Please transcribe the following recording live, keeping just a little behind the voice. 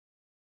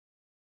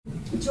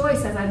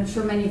Joyce, as I'm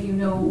sure many of you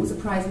know, was a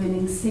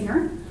prize-winning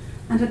singer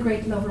and a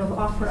great lover of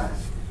opera.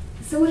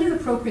 So it is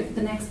appropriate that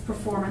the next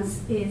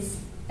performance is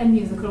a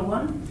musical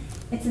one.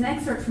 It's an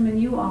excerpt from a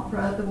new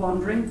opera, The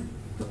Wandering,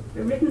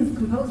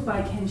 composed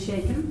by Ken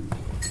Shakin.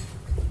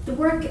 The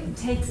work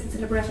takes its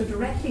libretto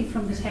directly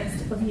from the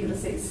text of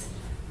Ulysses.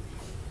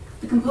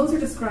 The composer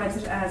describes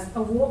it as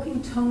a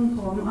walking tone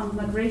poem on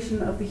the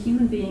migration of the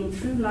human being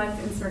through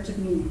life in search of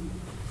meaning.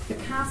 The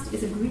cast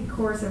is a Greek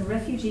chorus of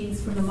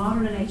refugees from the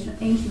modern and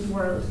ancient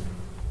world,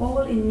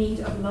 all in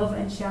need of love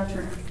and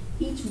shelter,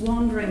 each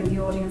wandering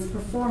the audience,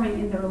 performing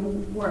in their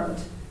own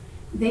world.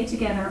 They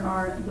together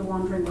are the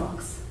Wandering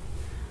Rocks.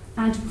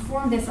 And to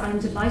perform this, I'm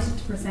delighted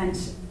to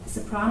present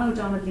soprano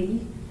Donna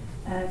Lee,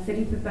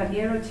 Felipe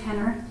Barriero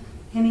tenor,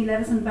 Henny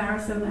Levison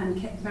baritone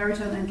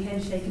and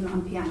Ken Shakin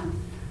on piano.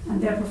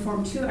 And they'll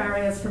perform two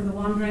arias from The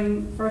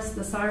Wandering, first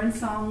the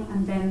Sirensong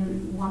and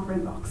then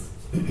Wandering Rocks.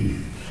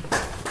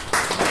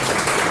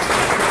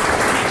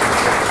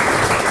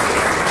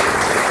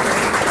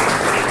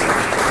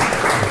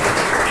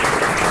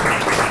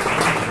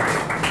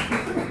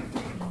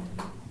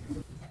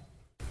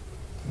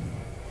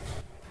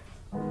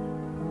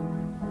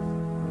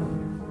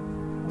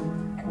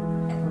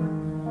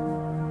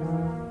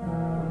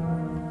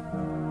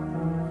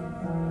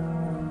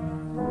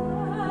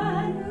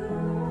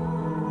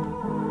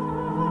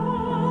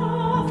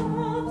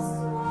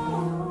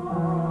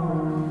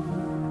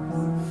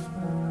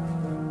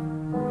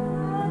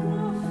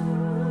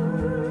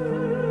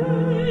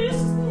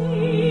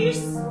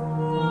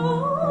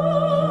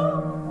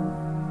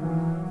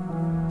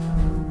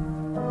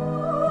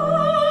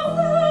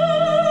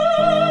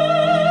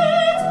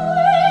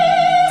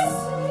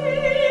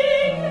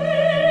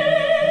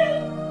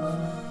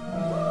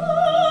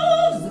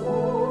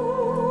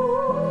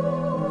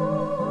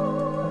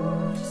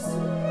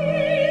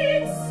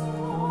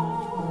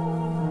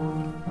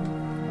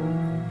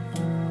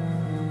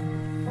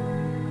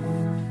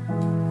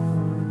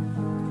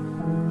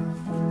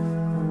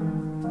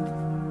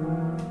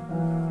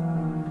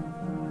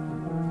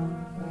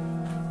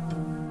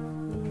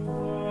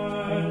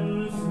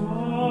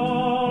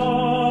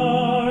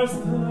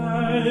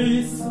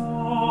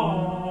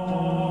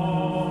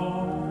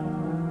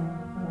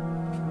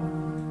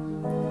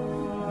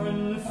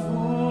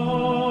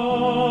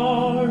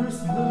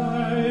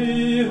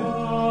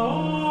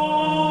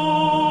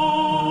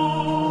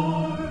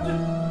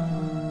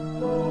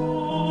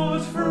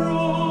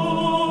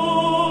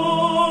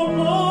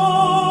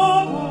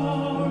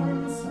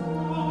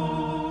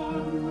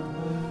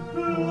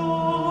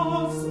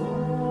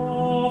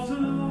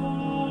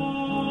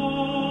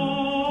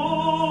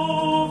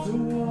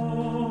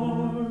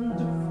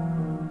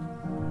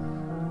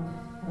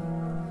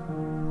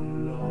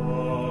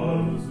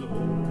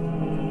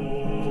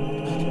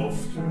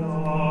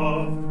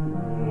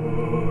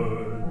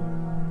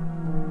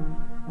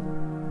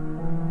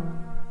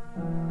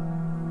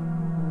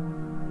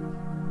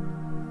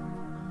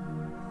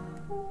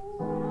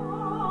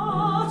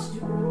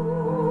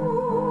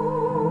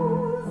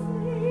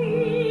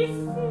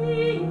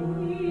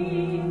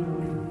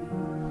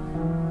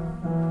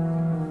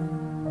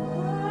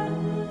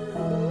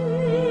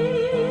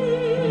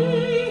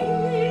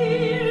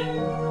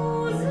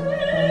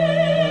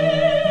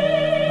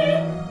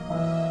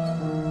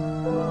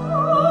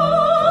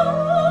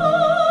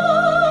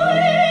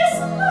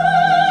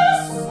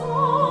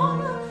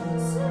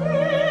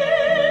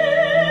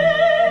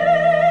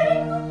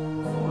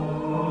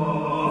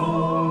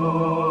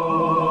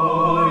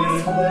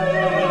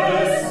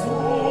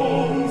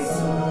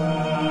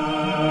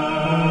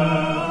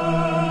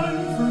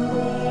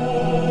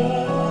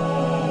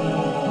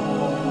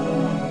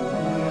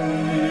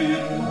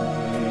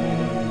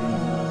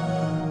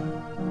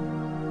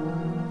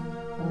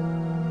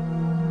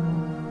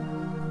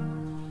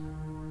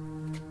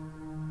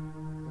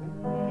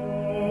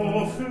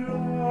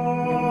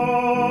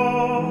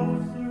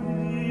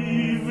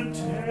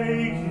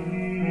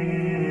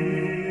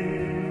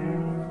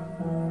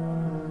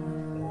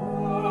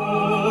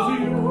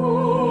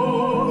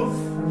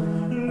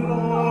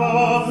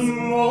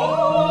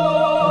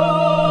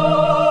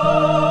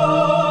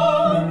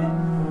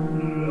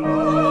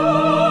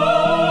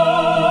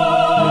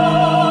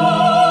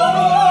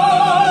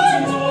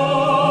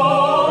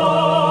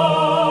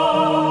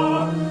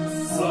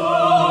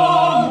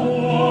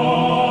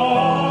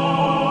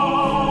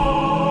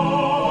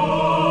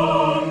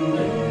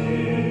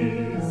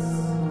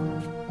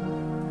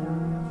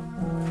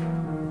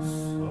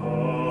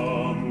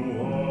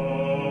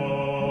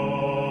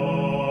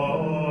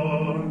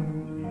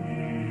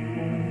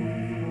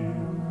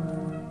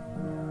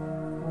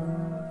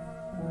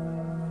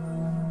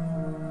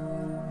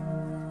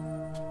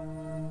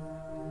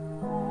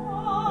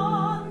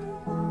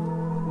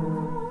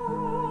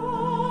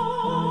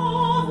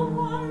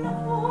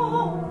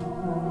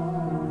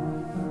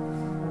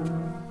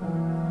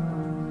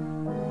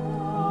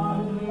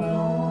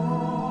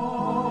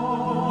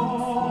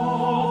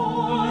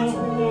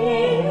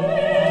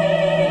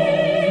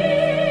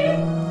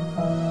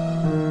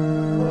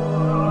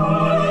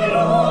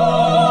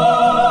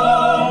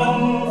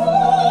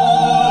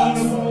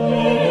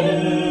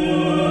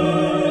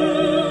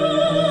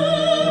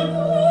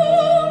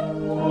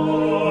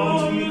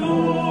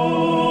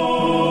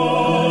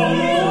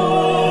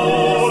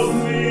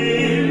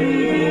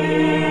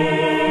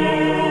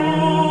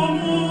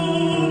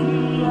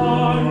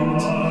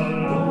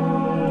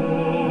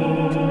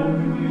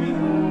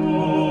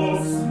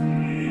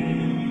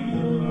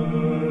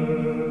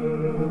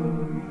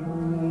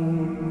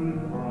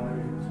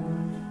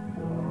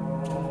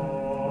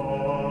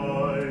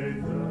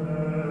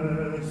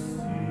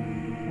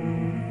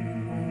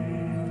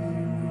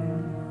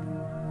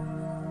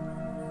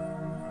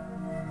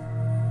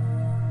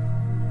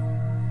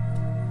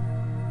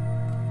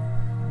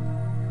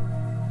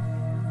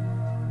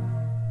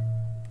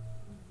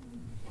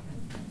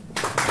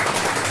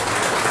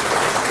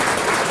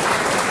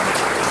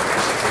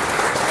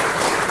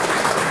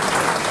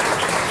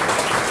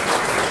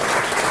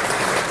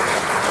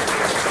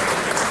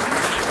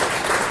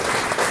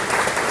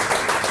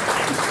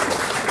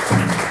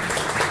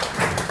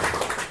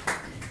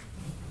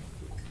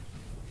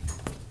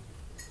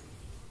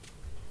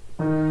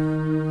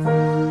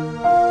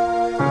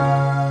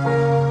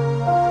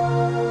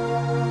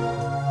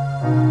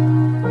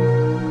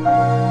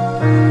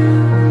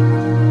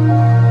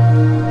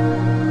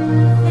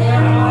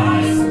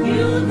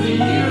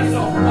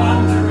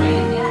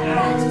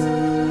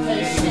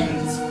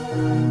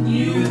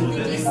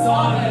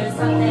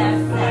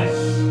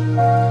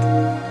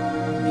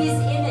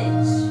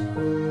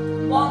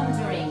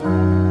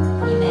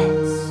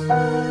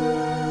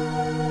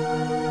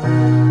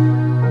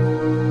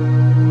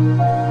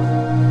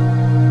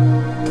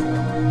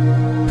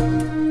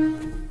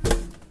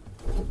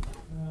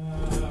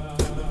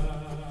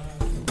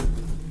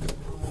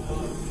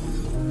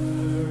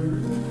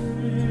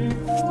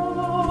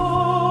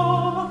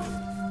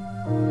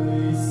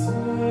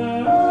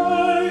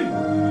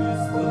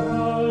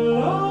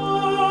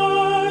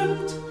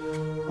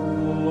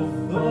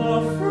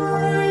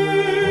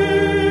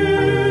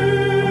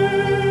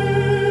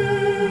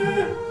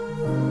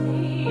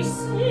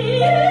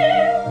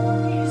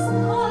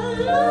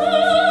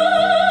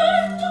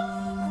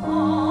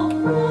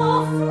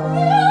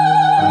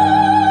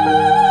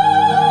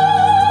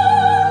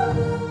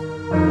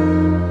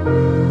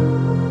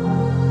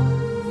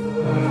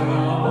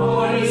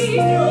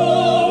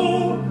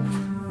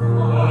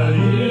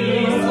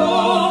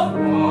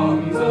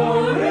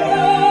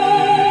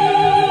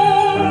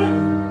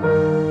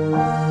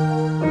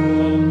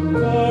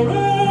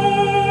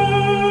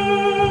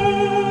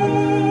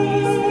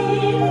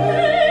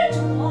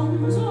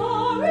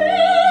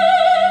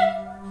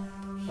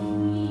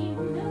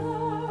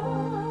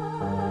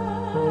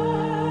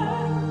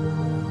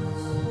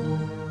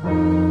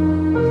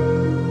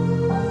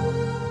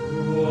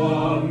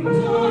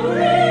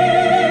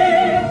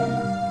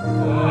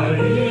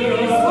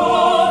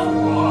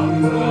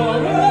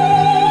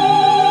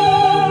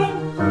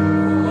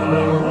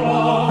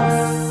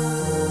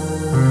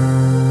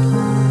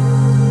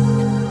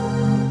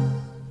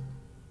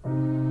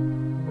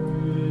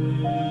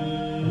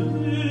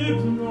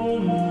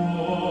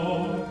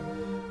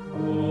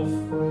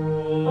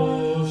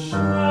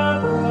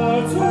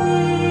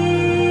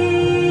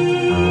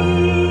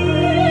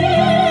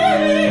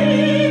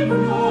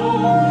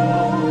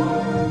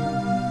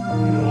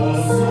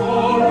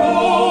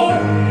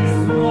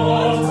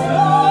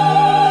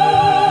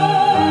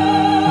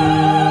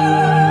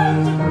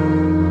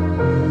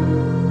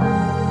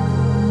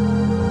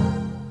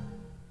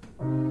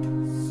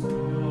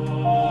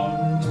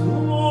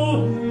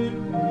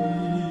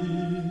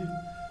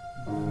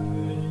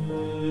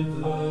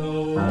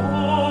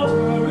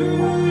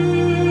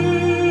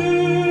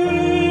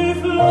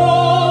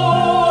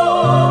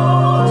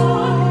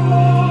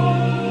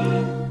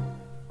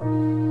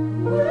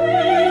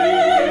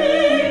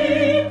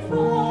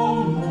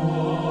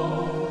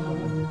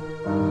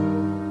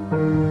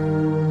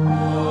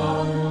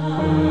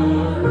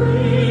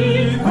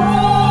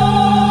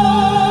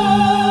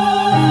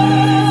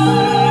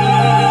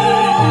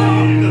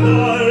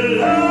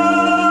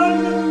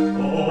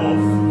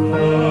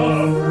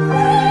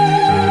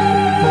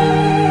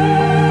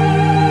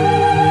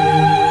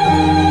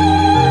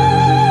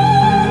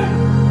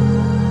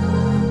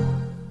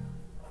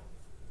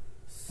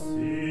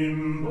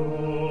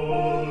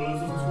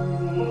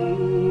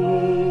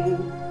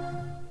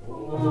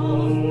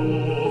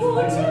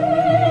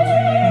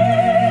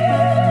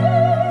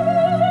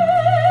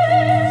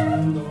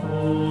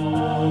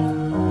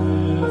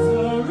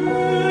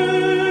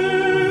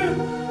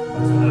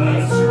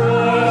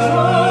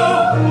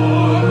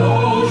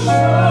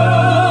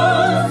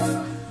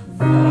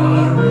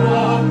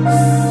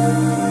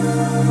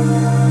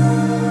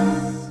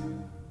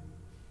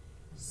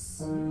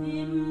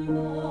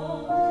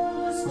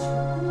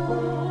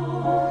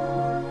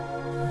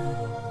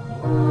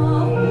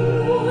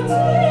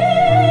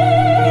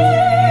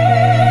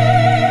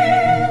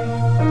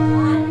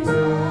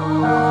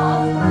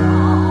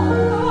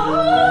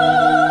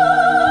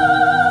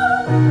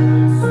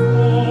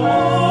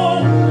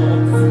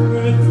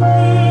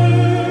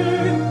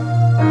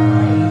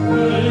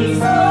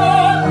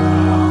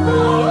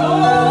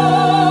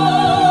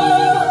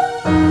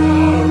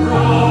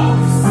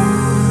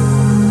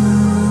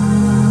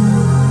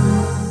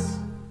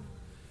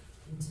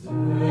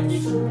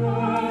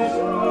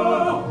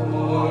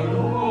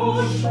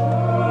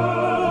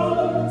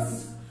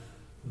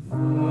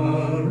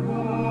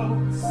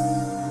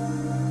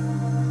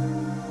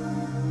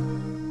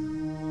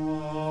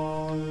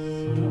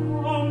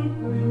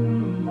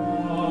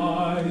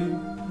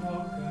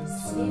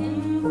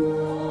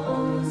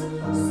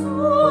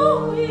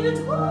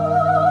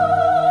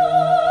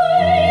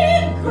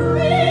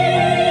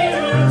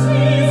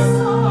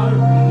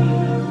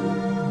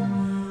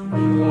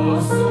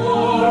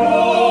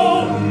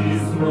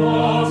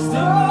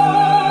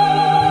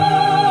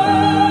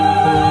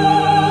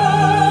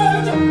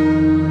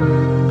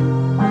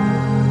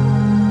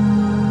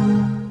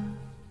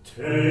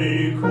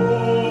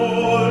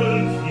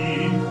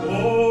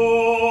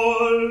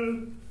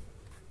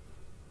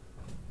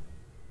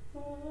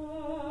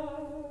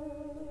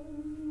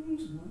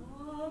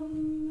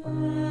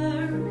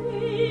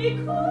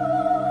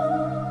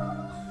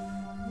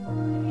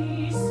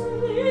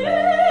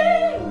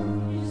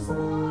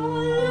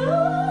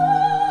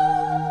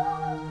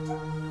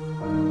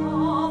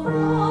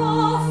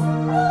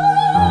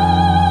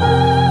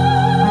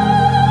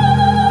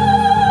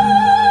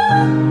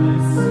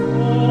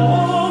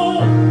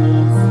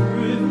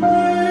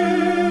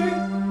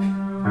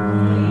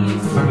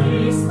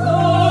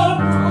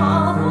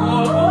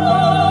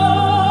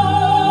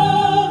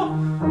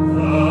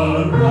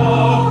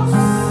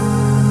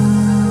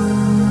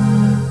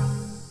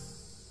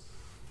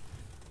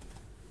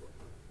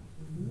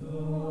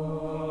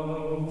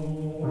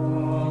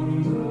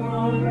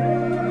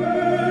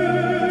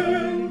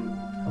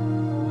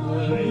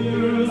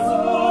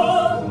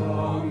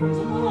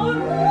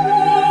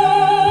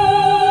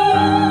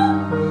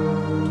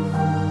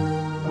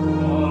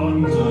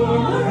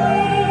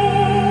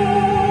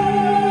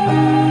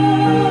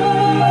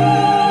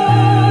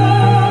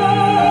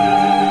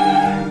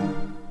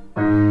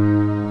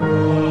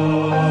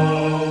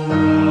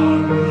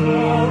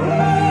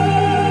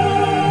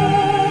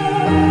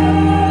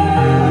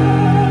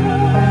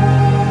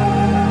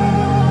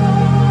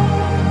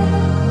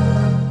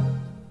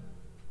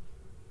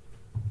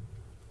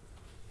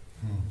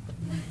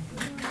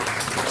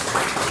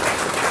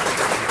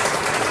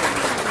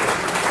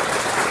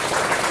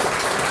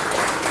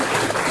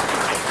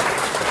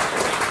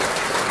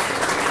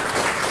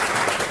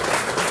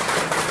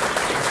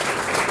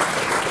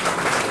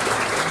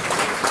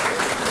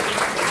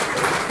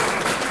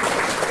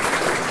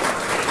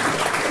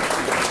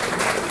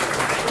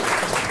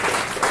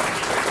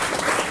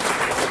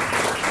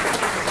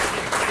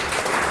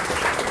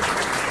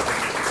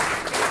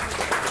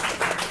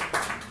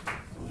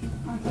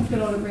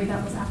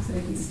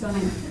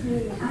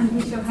 And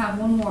we shall have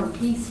one more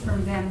piece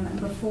from them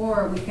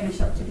before we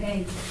finish up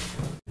today,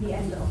 The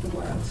End of the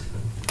World.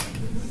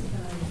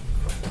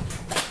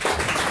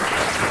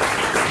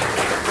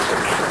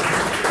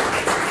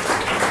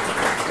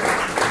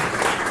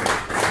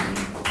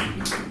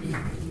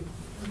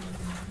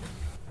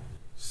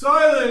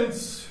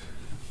 Silence!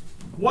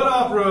 What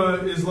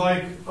opera is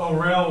like a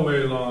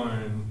railway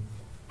line?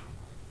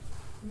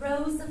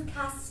 Rose of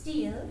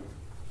Castile.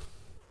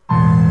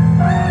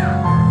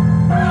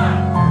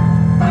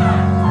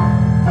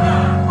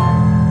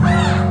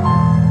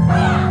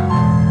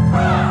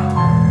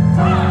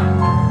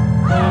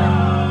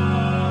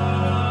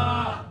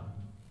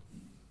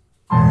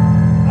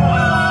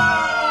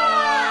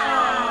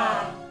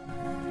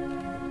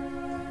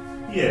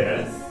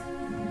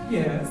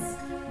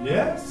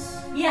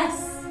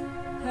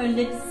 Her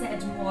lips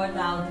said more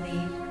loudly.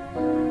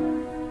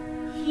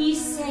 He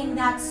sang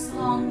that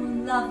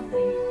song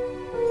lovely.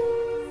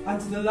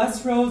 And the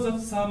last rose of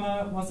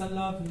summer was a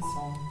lovely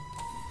song.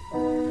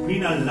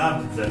 Mina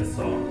loved that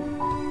song.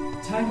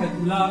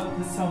 Tankard loved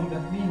the song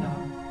that Mina.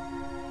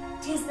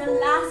 'Tis the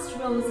last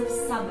rose of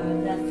summer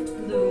left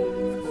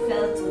bloom,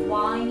 felt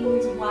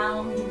wound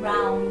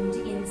round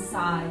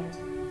inside.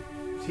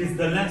 'Tis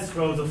the last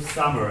rose of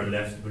summer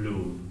left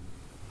bloom.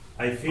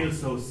 I feel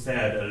so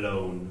sad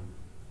alone.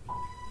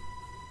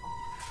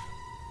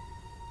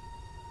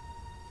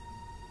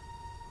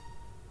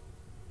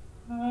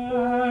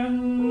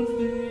 And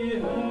the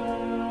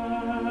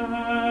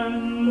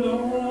end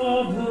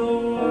of the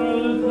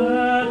world,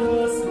 let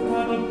us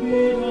have a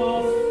bit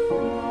of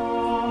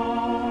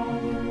fun.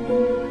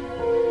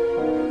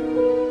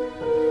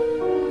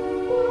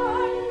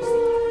 And the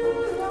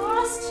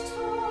last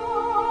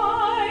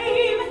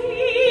time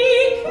he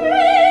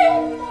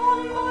came on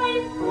my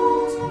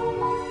bottom.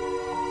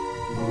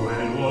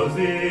 When was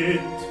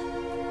it?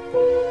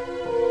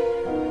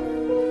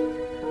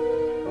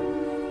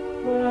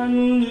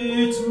 And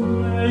it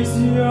makes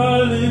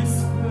your lips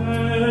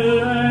pale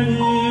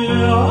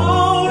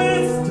anyhow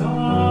it's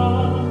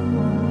done.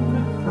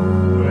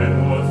 When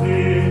was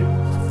it?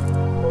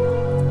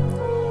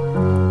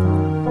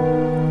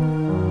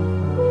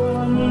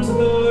 And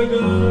the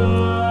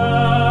glare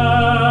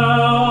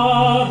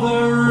of the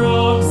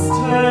rocks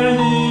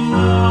standing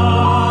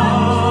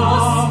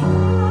up.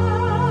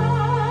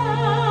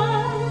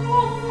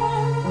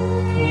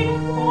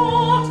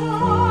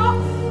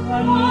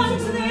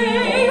 And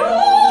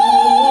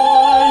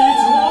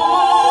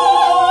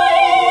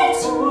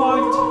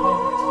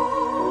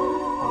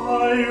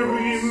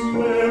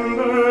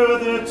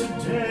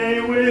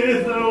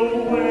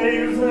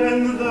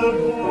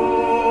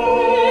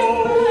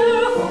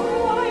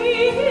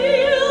High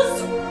heels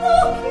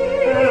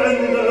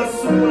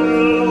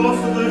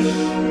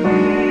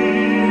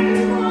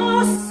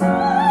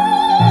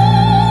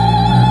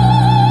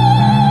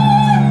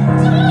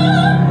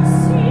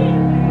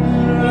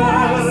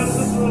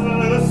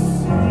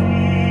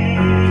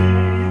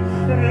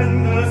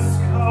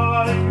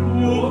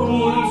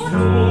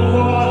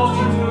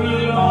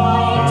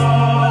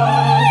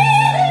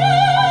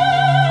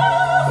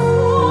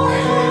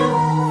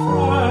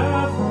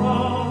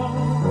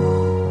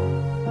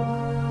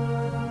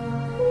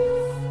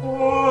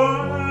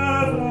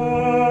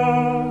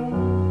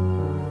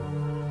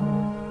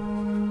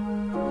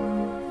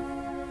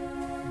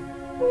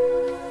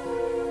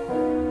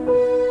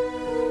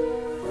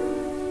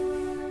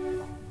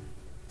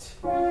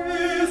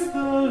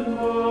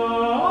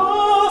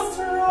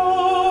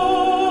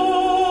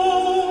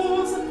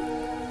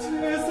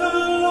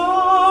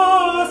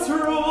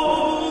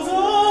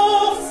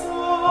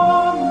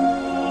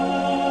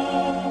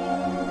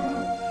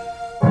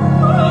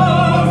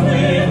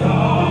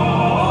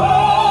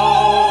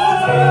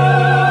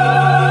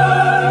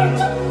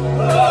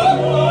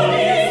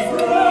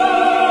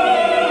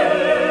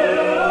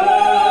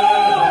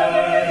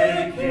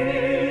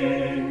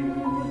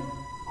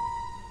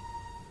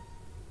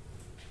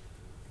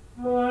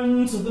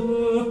and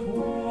the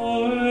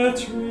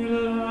poetry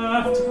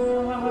laughed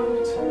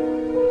at,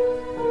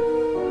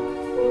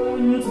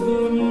 and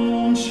the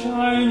moon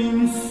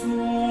shining so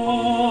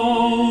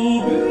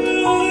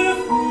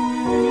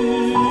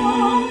beautifully.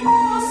 On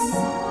the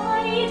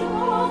side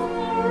of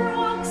the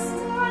rock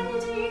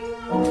standing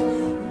up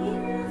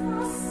in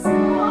the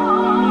sun,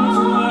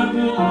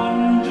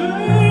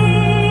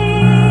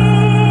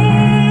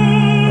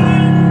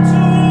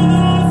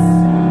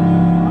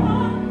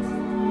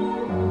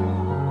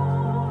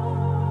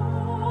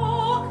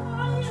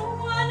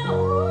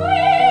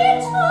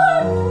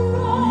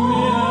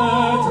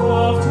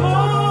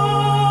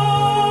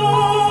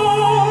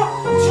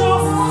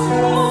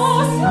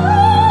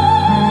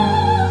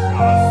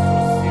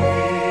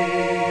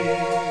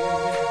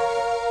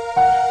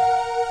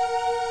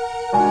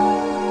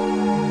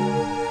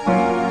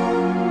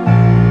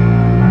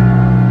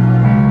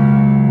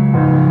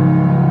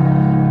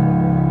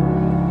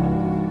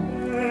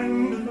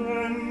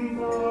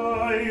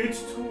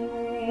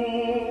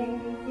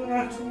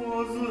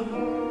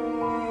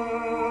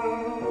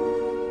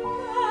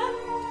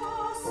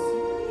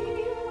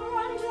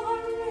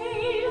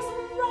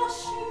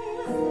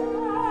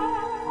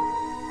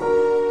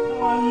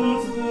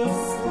 Plunging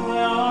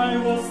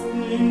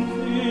into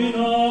the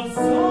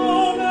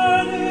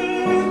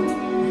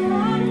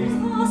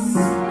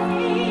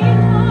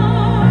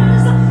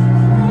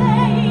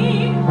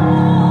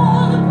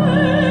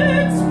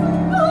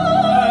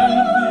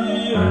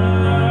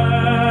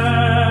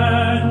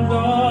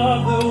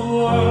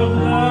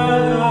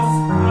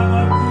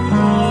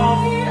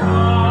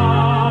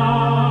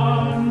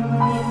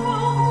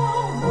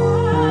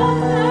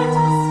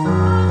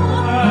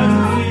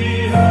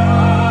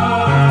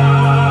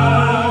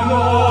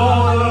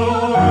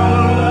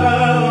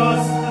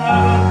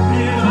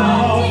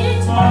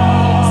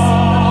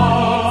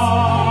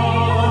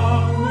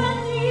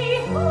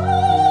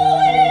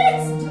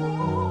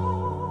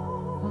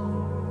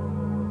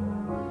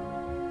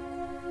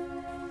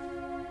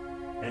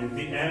And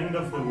the end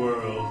of the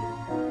world,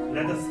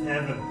 let us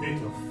have a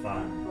bit of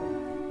fun.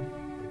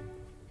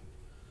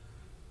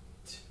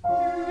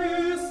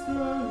 Tis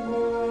the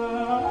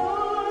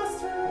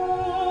last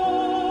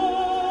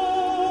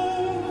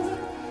rose,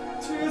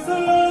 tis the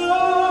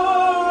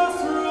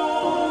last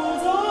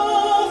rose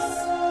of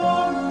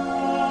summer,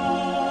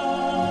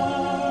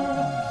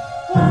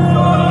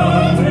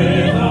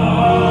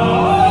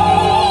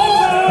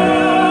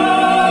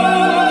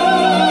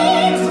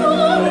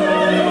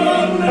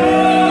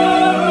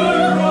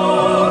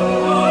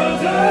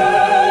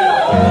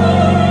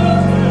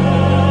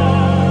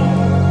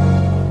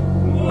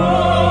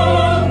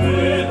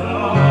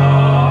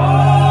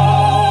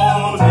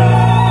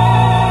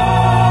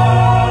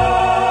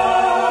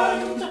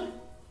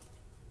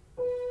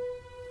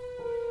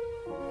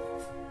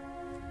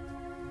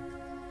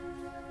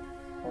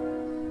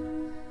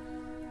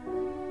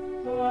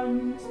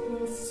 and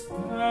the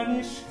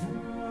Spanish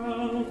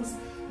girls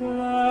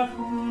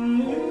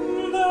laughing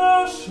in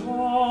their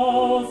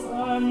shawls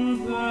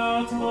and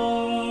their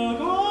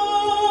togas,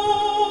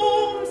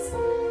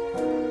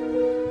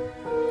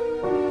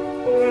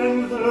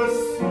 And the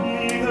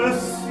sea,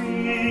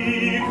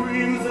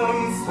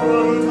 crimson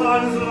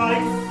sometimes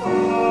like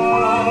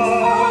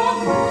fire.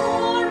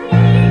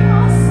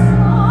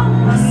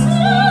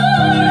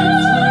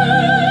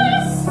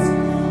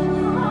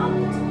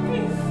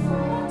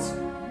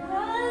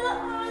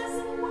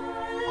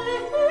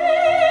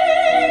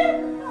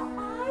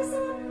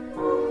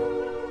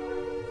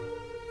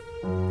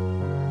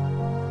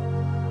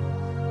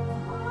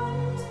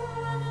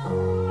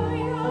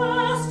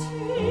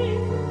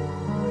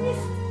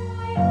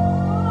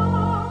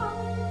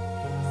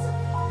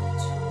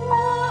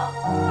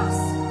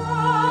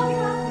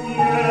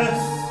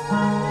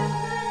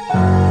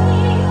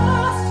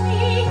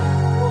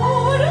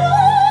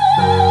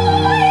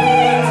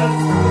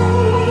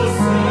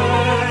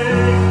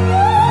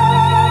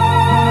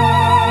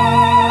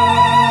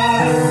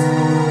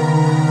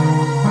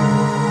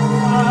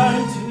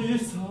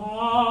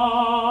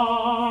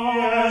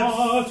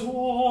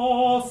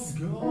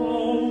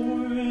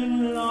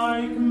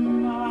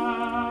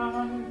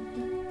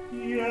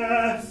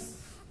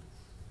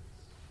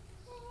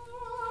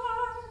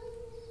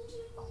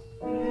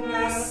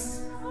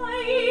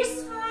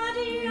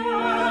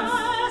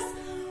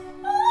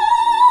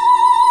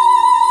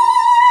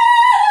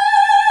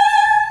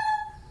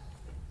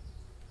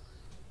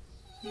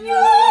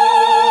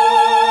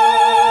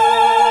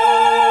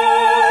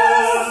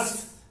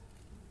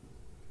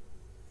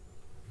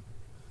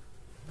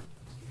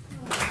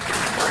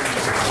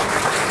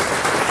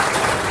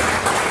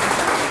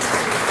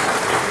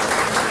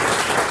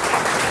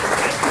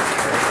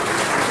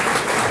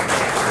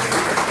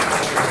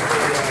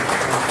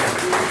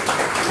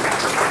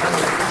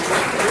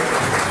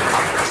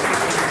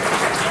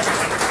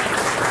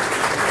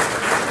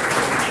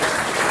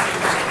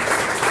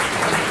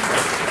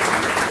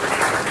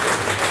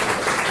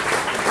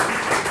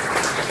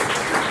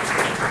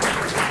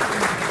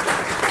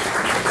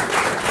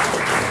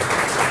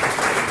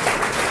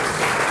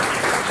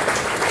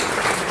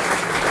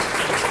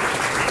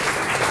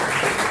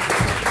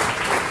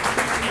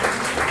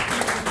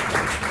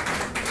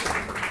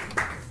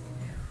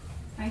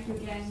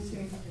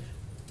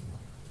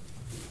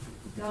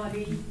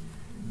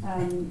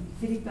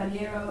 Philippe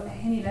Baliero,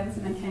 Henny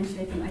Levinson and Ken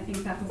Shakin. I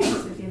think that was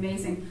absolutely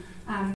amazing.